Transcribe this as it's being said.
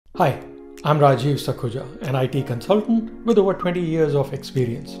Hi, I'm Rajiv Sakhuja, an IT consultant with over 20 years of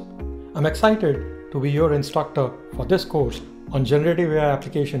experience. I'm excited to be your instructor for this course on generative AI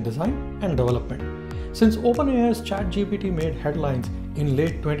application design and development. Since OpenAI's ChatGPT made headlines in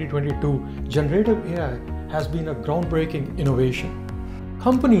late 2022, generative AI has been a groundbreaking innovation.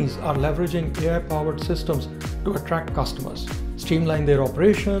 Companies are leveraging AI-powered systems to attract customers, streamline their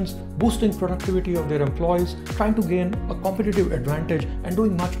operations, boosting productivity of their employees, trying to gain a competitive advantage, and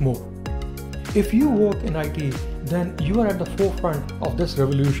doing much more. If you work in IT, then you are at the forefront of this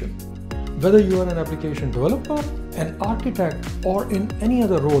revolution. Whether you are an application developer, an architect, or in any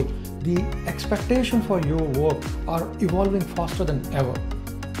other role, the expectations for your work are evolving faster than ever.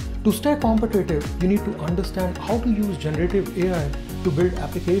 To stay competitive, you need to understand how to use generative AI to build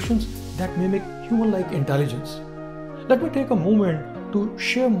applications that mimic human-like intelligence. Let me take a moment to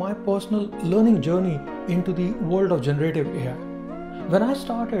share my personal learning journey into the world of generative AI. When I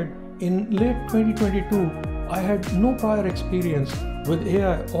started in late 2022, I had no prior experience with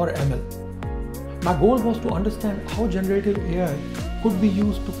AI or ML. My goal was to understand how generative AI could be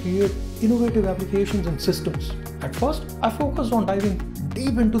used to create innovative applications and systems. At first, I focused on diving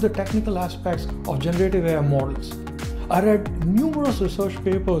deep into the technical aspects of generative AI models. I read numerous research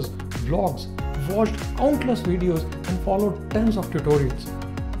papers, blogs, watched countless videos, and followed tens of tutorials.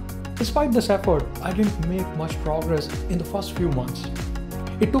 Despite this effort, I didn't make much progress in the first few months.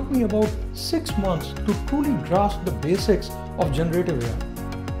 It took me about 6 months to truly grasp the basics of generative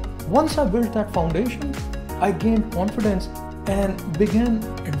AI. Once I built that foundation, I gained confidence and began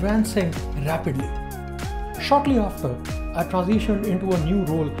advancing rapidly. Shortly after, I transitioned into a new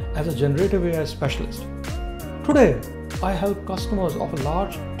role as a generative AI specialist. Today, I help customers of a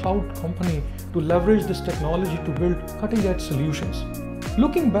large cloud company to leverage this technology to build cutting-edge solutions.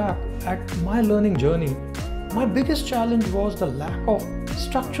 Looking back at my learning journey, my biggest challenge was the lack of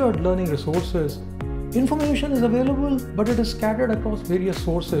structured learning resources. Information is available, but it is scattered across various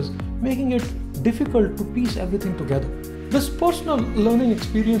sources, making it difficult to piece everything together. This personal learning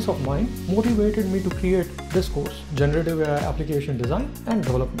experience of mine motivated me to create this course, Generative AI Application Design and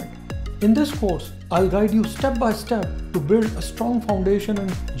Development. In this course, I'll guide you step by step to build a strong foundation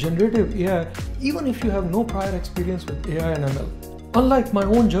in generative AI, even if you have no prior experience with AI and ML. Unlike my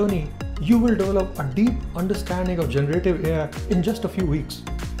own journey, you will develop a deep understanding of generative AI in just a few weeks.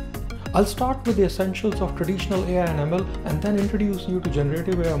 I'll start with the essentials of traditional AI and ML and then introduce you to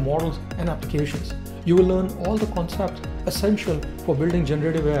generative AI models and applications. You will learn all the concepts essential for building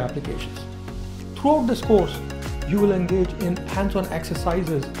generative AI applications. Throughout this course, you will engage in hands-on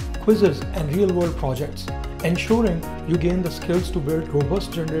exercises, quizzes, and real-world projects, ensuring you gain the skills to build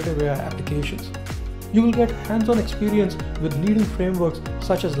robust generative AI applications. You will get hands-on experience with leading frameworks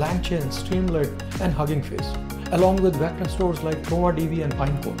such as LangChain, Streamlit, and Hugging Face, along with vector stores like ChromaDB and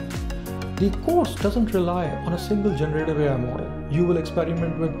Pinecone. The course doesn't rely on a single generative AI model. You will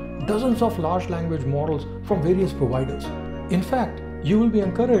experiment with dozens of large language models from various providers. In fact, you will be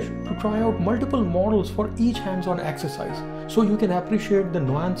encouraged to try out multiple models for each hands-on exercise so you can appreciate the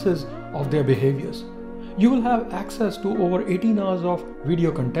nuances of their behaviors. You will have access to over 18 hours of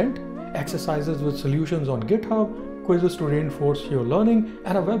video content, exercises with solutions on GitHub, quizzes to reinforce your learning,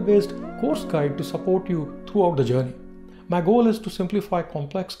 and a web-based course guide to support you throughout the journey. My goal is to simplify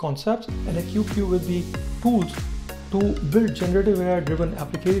complex concepts and equip you with the tools to build generative AI-driven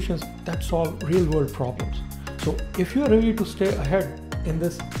applications that solve real-world problems. So if you are ready to stay ahead in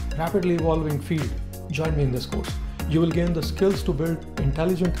this rapidly evolving field, join me in this course. You will gain the skills to build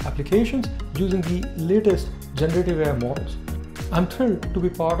intelligent applications using the latest generative AI models. I'm thrilled to be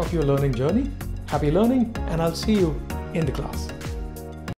part of your learning journey. Happy learning, and I'll see you in the class.